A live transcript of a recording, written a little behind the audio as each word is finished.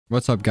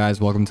What's up, guys?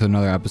 Welcome to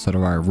another episode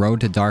of our Road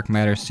to Dark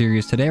Matter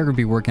series. Today we're going to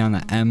be working on the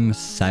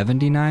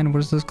M79. What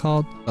is this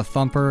called? The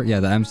Thumper?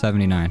 Yeah, the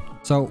M79.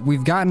 So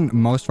we've gotten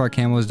most of our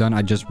camos done.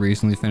 I just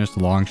recently finished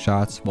the long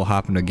shots. We'll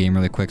hop into a game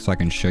really quick so I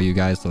can show you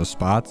guys those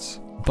spots.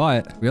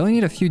 But we only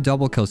need a few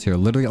double kills here.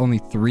 Literally only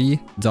 3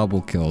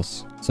 double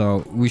kills.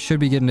 So we should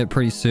be getting it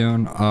pretty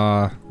soon.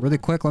 Really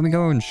quick, let me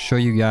go and show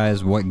you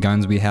guys what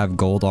guns we have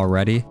gold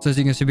already. So as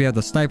you can see, we have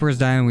the Sniper's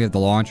Diamond, we have the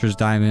Launcher's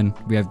Diamond,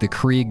 we have the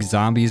Krieg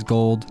Zombies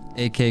Gold,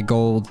 AK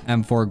Gold,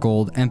 M4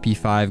 Gold,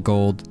 MP5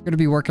 Gold. We're going to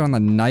be working on the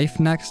knife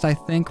next, I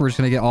think. We're just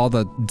going to get all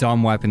the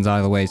dumb weapons out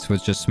of the way so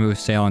it's just smooth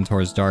sailing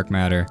towards Dark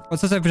Matter. But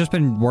since I've just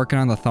been working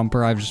on the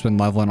Thumper, I've just been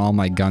leveling all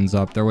my guns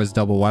up. There was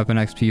double weapon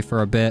XP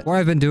for a bit. What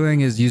I've been doing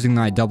is using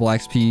my double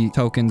XP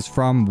tokens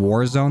from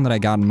Warzone that I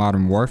got in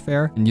Modern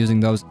Warfare and using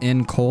those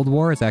in Cold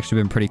War. It's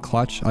actually been pretty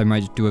clutch. I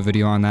might do a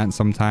video on that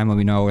sometime. Let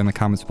me know in the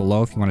comments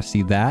below if you want to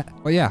see that.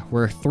 But yeah,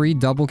 we're 3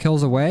 double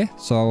kills away.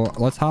 So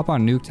let's hop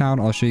on Nuketown.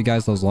 I'll show you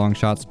guys those long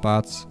shot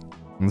spots.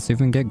 And let's see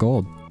if we can get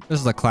gold. This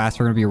is a class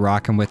we're going to be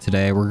rocking with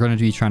today. We're going to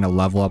be trying to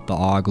level up the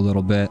AUG a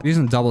little bit.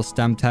 Using double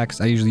stem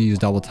text. I usually use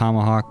double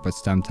tomahawk, but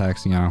stem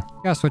text, you know,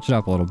 you gotta switch it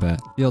up a little bit.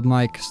 Field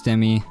mic,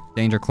 stimmy,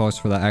 danger close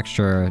for the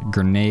extra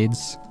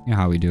grenades. You know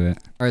how we do it.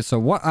 All right, so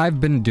what I've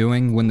been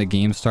doing when the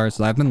game starts,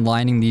 I've been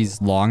lining these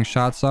long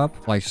shots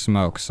up like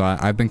smoke. So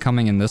I've been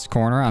coming in this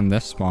corner on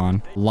this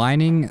spawn,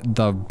 lining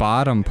the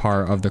bottom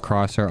part of the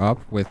crosshair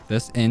up with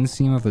this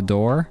inseam of the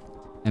door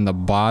and the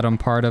bottom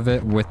part of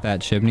it with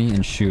that chimney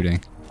and shooting.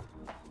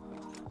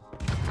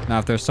 Now,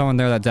 if there's someone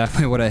there, that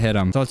definitely would have hit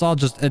him. So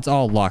it's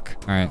all luck.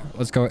 All right,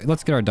 let's go.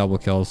 Let's get our double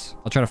kills.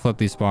 I'll try to flip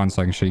these spawns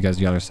so I can show you guys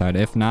the other side.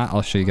 If not,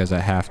 I'll show you guys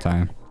at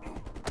halftime.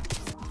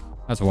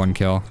 That's 1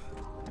 kill.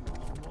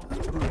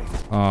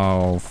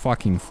 Oh,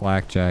 fucking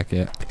flak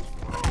jacket.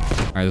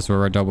 All right, this is where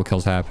our double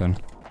kills happen.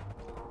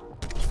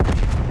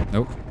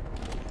 Nope.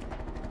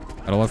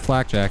 Gotta love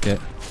flak jacket.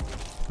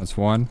 That's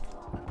 1.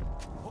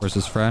 Where's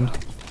his friend?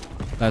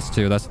 That's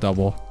 2. That's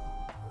double.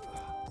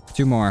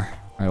 2 more.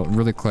 All right,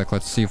 really quick.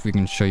 Let's see if we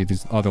can show you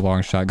these other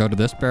long shot. Go to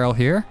this barrel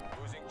here.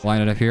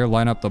 Line it up here.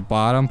 Line up the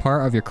bottom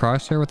part of your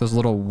crosshair with this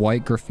little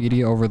white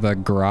graffiti over the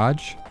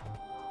garage.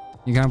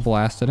 You gotta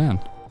blast it in.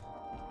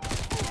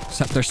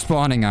 Except they're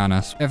spawning on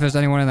us. If there's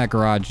anyone in that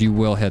garage, you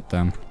will hit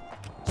them.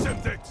 Is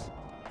there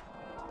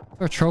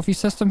a trophy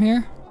system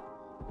here?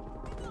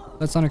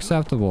 That's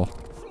unacceptable.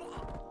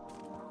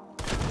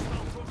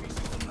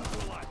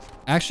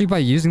 Actually, by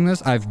using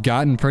this, I've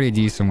gotten pretty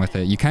decent with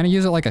it. You kind of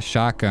use it like a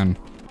shotgun.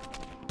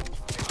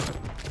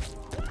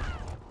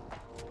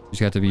 You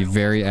just have to be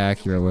very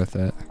accurate with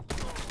it.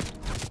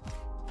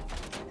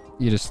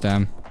 Eat a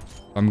stem.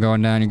 If I'm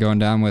going down, you're going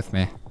down with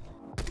me.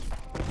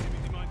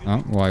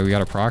 Oh, well, we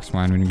got a prox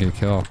mine. We didn't get a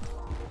kill.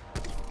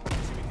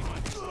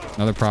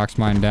 Another prox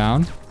mine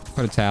down.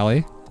 Put a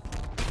tally.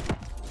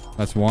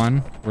 That's 1.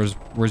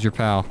 Where's your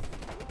pal?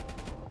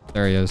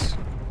 There he is.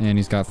 And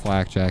he's got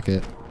flak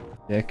jacket.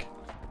 Dick.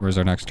 Where's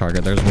our next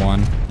target? There's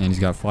 1. And he's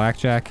got flak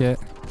jacket.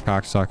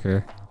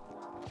 Cocksucker.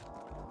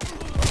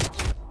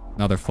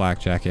 Another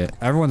flak jacket.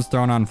 Everyone's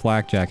thrown on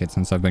flak jacket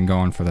since I've been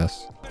going for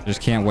this. Just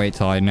can't wait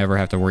till I never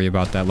have to worry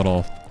about that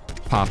little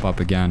pop-up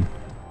again.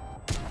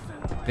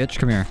 Bitch,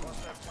 come here.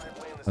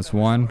 That's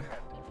 1.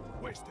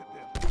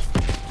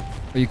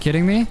 Are you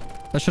kidding me?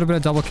 That should have been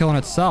a double kill in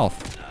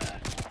itself.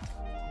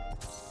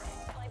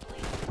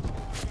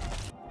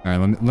 All right,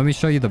 let me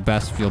show you the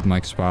best field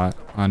mic spot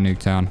on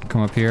Nuketown.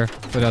 Come up here.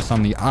 Put us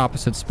on the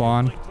opposite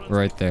spawn.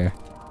 Right there.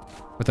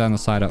 Put that on the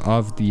side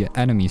of the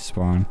enemy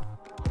spawn.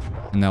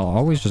 And they'll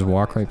always just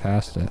walk right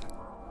past it.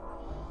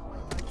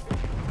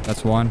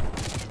 That's 1.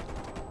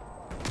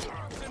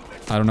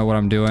 I don't know what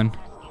I'm doing.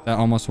 That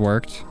almost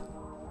worked.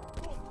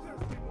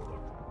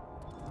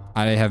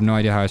 I have no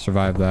idea how I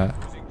survived that.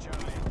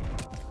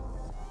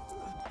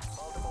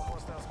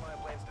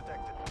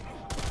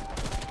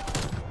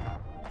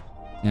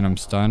 And I'm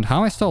stunned. How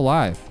am I still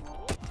alive?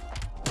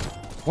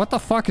 What the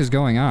fuck is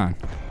going on?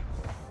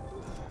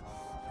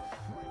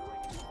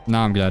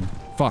 Now I'm dead.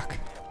 Fuck.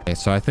 Okay,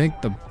 so I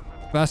think the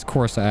best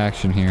course of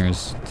action here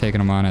is taking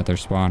them on at their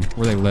spawn,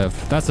 where they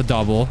live. That's a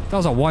double. That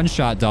was a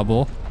 1-shot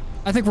double.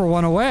 I think we're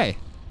 1 away.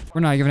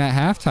 We're not even at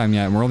halftime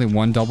yet, and we're only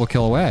 1 double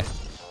kill away.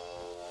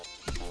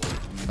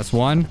 That's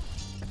 1.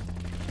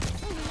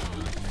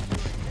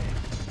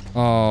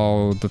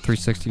 Oh, the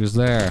 360 was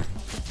there.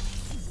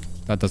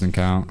 That doesn't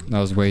count. That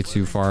was way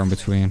too far in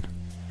between.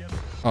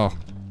 Oh.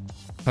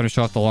 Time to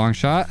show off the long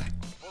shot.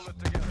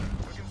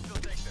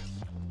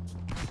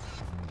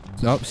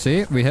 Oh,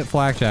 see? We hit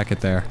flak jacket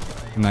there.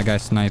 And that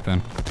guy's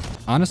sniping.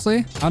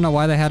 Honestly, I don't know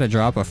why they had to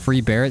drop a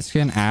free Barrett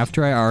skin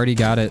after I already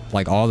got it,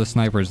 like all the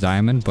Sniper's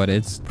Diamond, but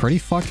it's pretty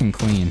fucking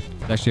clean.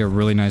 It's actually a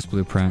really nice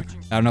blueprint.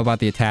 I don't know about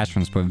the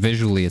attachments, but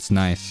visually it's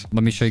nice.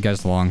 Let me show you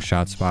guys the long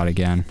shot spot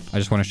again. I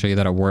just want to show you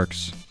that it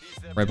works.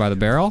 Right by the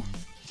barrel.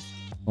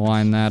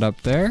 Line that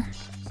up there.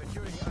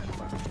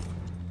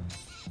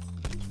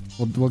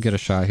 We'll get a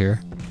shot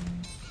here.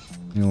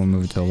 Maybe we'll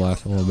move it to the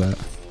left a little bit.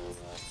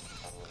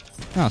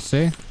 Oh,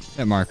 see?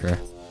 Hit marker.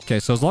 Okay,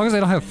 so as long as they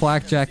don't have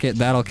flak jacket,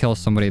 that'll kill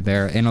somebody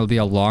there. And it'll be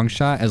a long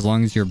shot as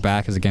long as your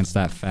back is against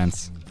that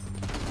fence.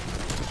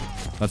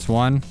 That's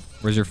one.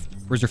 Where's your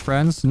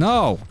friends?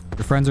 No!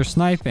 Your friends are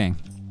sniping.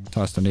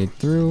 Toss the nade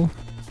through.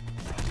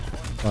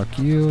 Fuck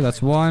you.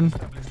 That's one.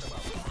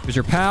 Where's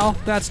your pal?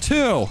 That's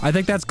two. I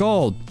think that's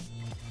gold.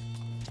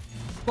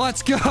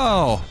 Let's go!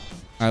 Alright,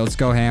 let's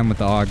go ham with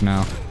the AUG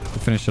now. We'll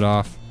finish it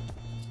off.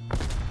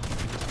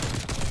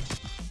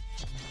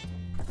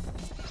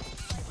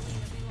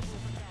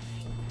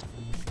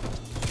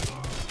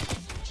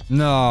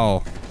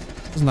 No.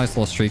 This is a nice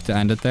little streak to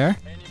end it there.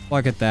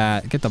 Look at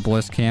that. Get the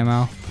bliss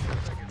camo.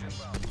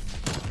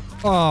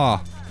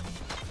 Oh.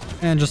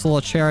 And just a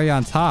little cherry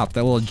on top.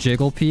 That little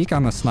jiggle peek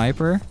on the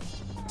sniper.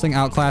 This thing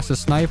outclasses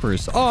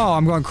snipers. Oh,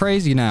 I'm going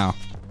crazy now.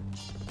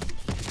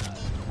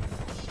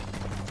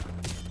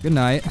 Good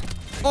night.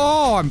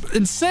 Oh, I'm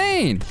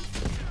insane.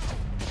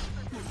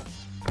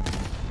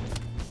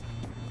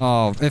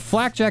 Oh, if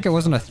flak jacket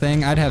wasn't a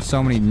thing, I'd have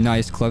so many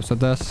nice clips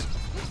with this.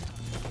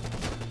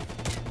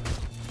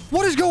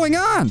 What is going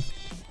on?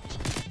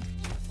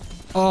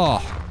 Oh,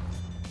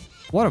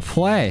 what a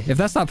play. If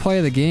that's not play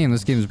of the game,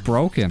 this game is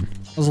broken.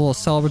 That was a little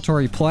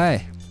celebratory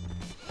play.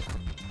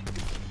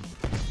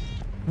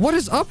 What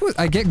is up with...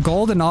 I get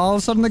gold and all of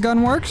a sudden the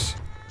gun works?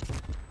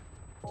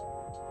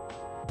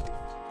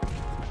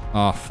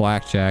 Oh,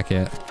 flak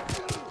jacket.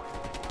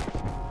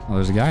 Oh,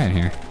 there's a guy in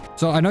here.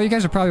 So I know you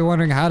guys are probably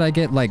wondering how did I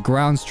get like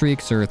ground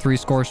streaks or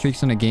 3-score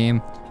streaks in a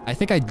game. I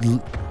think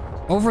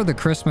over the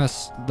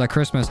Christmas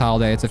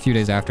holiday, it's a few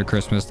days after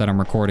Christmas that I'm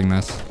recording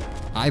this.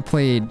 I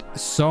played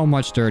so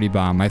much Dirty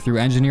Bomb. I threw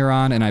Engineer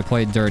on and I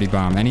played Dirty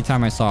Bomb.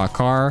 Anytime I saw a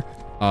car,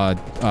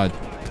 a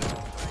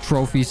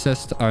trophy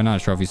system, or not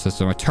a trophy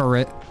system, a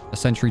turret, a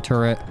sentry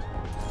turret,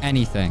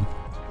 anything.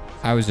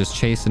 I was just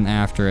chasing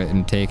after it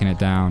and taking it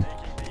down.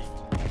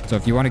 So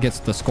if you want to get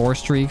the score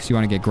streaks, you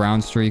want to get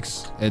ground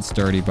streaks, it's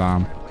Dirty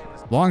Bomb.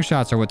 Long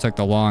shots are what took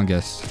the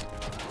longest.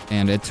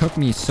 And it took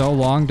me so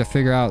long to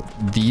figure out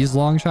these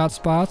long shot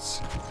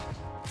spots.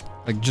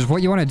 Like, just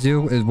what you want to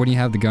do is when you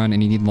have the gun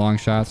and you need long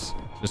shots,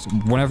 just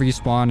whenever you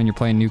spawn and you're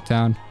playing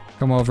Nuketown,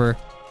 come over,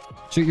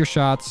 shoot your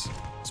shots,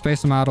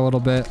 space them out a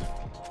little bit.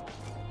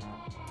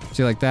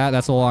 See, like that?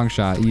 That's a long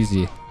shot.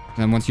 Easy. And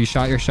then once you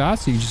shot your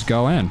shots, you just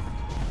go in.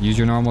 Use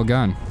your normal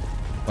gun.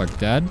 Look,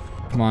 dead.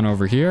 Come on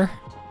over here.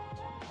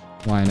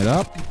 Line it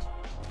up.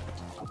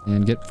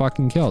 And get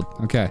fucking killed.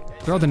 Okay.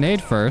 Throw the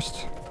nade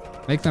first.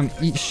 Make them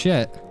eat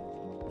shit.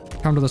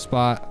 Come to the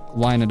spot.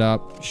 Line it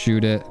up.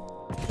 Shoot it.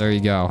 There you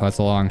go. That's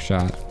a long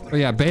shot. But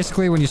yeah,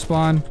 basically when you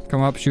spawn,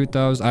 come up, shoot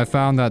those. I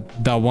found that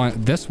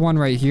this one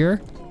right here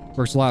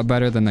works a lot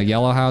better than the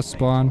yellow house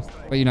spawn.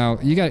 But you know,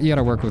 you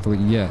gotta work with what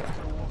you get.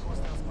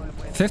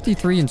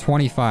 53 and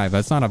 25.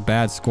 That's not a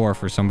bad score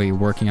for somebody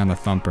working on the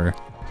thumper.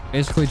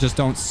 Basically, just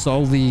don't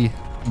solely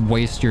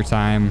waste your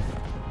time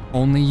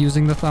only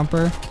using the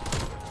thumper,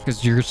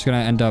 because you're just gonna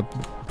end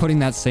up putting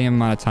that same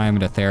amount of time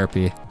into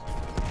therapy.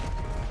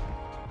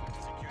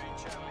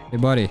 Hey,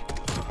 buddy.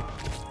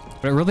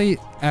 But it really,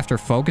 after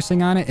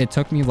focusing on it, it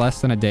took me less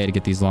than a day to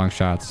get these long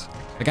shots.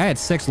 Like, I had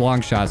 6 long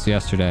shots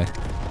yesterday.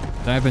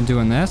 Then I've been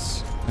doing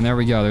this, and there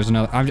we go. There's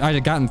another. I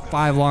had gotten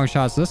 5 long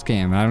shots this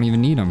game, and I don't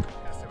even need them.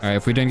 All right,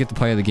 if we didn't get to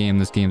play of the game,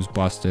 this game's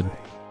busted.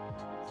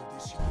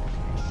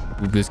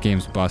 This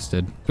game's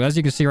busted. But as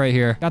you can see right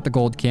here, got the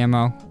gold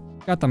camo,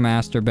 got the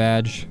master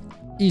badge,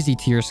 easy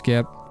tier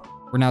skip.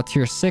 We're now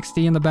tier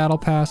 60 in the battle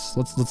pass.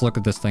 Let's look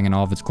at this thing in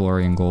all of its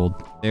glory and gold.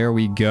 There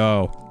we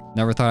go.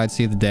 Never thought I'd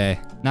see the day.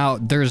 Now,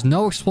 there's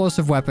no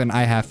explosive weapon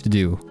I have to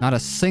do. Not a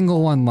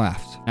single one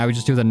left. Now we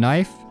just do the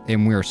knife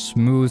and we're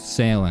smooth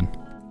sailing.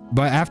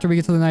 But after we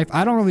get to the knife,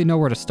 I don't really know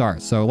where to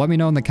start. So let me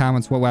know in the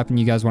comments what weapon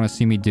you guys want to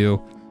see me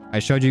do. I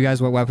showed you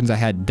guys what weapons I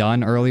had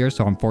done earlier,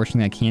 so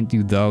unfortunately I can't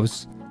do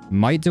those.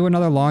 Might do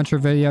another launcher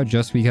video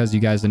just because you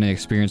guys didn't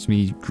experience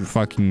me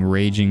fucking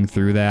raging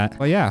through that.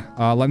 But yeah,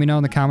 let me know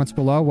in the comments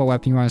below what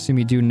weapon you want to see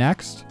me do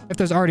next. If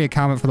there's already a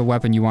comment for the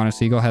weapon you want to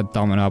see, go ahead,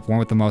 thumb it up. One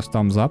with the most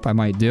thumbs up, I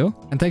might do.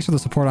 And thanks for the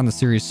support on the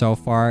series so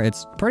far.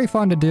 It's pretty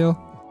fun to do.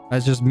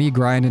 It's just me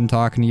grinding,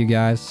 talking to you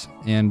guys.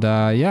 And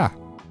yeah,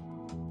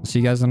 I'll see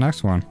you guys in the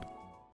next one.